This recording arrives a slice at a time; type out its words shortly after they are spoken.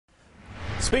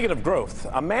Speaking of growth,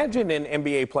 imagine an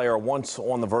NBA player once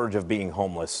on the verge of being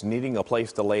homeless, needing a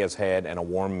place to lay his head and a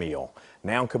warm meal,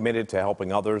 now committed to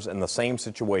helping others in the same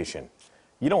situation.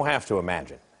 You don't have to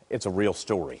imagine. It's a real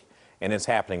story, and it's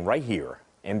happening right here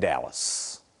in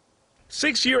Dallas.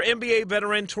 6-year NBA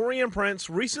veteran Taurean Prince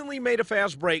recently made a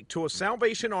fast break to a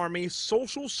Salvation Army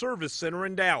social service center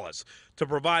in Dallas to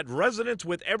provide residents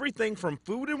with everything from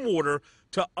food and water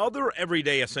to other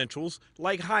everyday essentials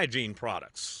like hygiene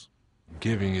products.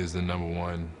 Giving is the number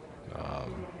one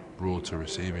rule to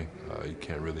receiving. You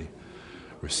can't really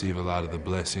receive a lot of the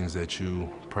blessings that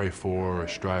you pray for or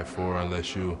strive for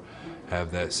unless you have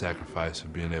that sacrifice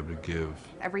of being able to give.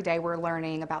 Every day we're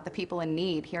learning about the people in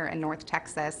need here in North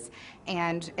Texas,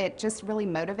 and it just really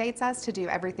motivates us to do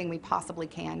everything we possibly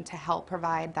can to help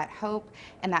provide that hope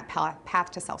and that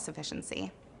path to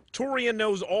self-sufficiency. Taurean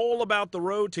knows all about the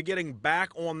road to getting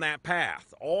back on that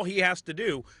path. All he has to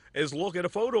do is look at a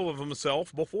photo of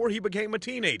himself before he became a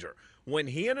teenager, when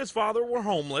he and his father were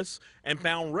homeless and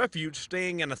found refuge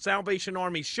staying in a Salvation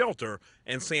Army shelter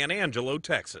in San Angelo,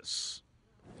 Texas.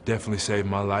 Definitely saved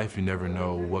my life. You never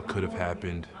know what could have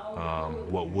happened,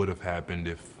 what would have happened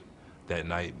if that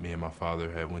night me and my father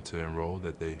had went to enroll,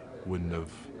 that they wouldn't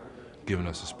have given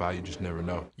us a spot. You just never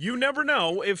know. You never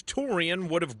know if Taurean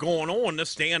would have gone on to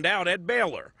stand out at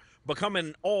Baylor, become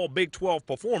an all Big 12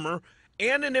 performer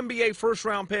and an NBA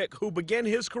first-round pick who began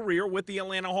his career with the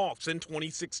Atlanta Hawks in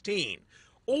 2016.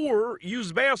 Or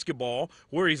use basketball,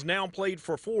 where he's now played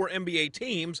for 4 NBA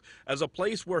teams, as a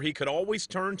place where he could always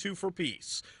turn to for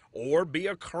peace. Or be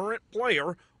a current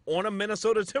player on a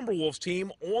Minnesota Timberwolves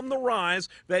team on the rise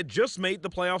that just made the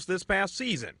playoffs this past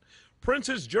season.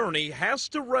 Prince's journey has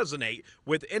to resonate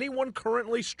with anyone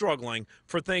currently struggling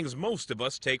for things most of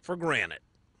us take for granted.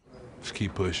 Just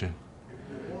keep pushing.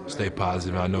 Stay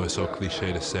positive. I know it's so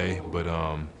cliche to say, but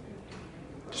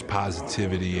just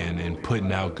positivity and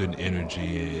putting out good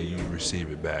energy, and you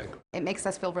receive it back. It makes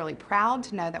us feel really proud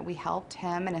to know that we helped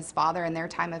him and his father in their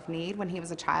time of need when he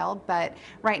was a child, but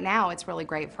right now it's really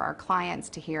great for our clients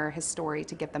to hear his story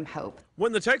to give them hope.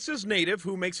 When the Texas native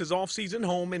who makes his off-season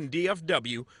home in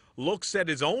DFW looks at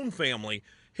his own family,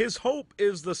 his hope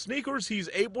is the sneakers he's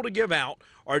able to give out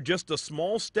are just a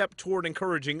small step toward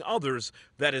encouraging others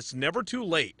that it's never too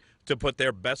late to put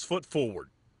their best foot forward.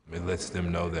 It lets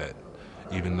them know that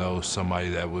even though somebody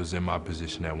that was in my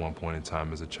position at one point in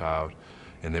time as a child,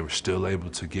 and they were still able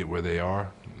to get where they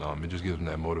are, it just gives them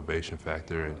that motivation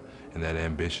factor and that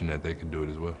ambition that they can do it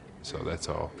as well. So that's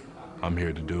all I'm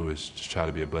here to do, is just try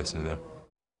to be a blessing to them.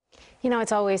 You know,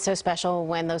 it's always so special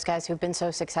when those guys who've been so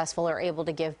successful are able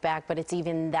to give back, but it's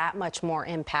even that much more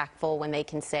impactful when they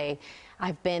can say,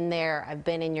 I've been there, I've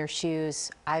been in your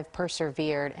shoes, I've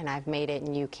persevered, and I've made it,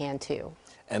 and you can too.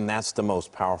 And that's the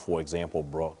most powerful example,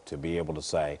 Brooke, to be able to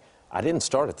say, I didn't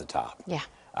start at the top. Yeah.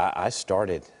 I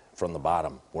started from the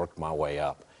bottom, worked my way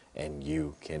up, and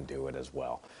you can do it as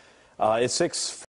well. It's 6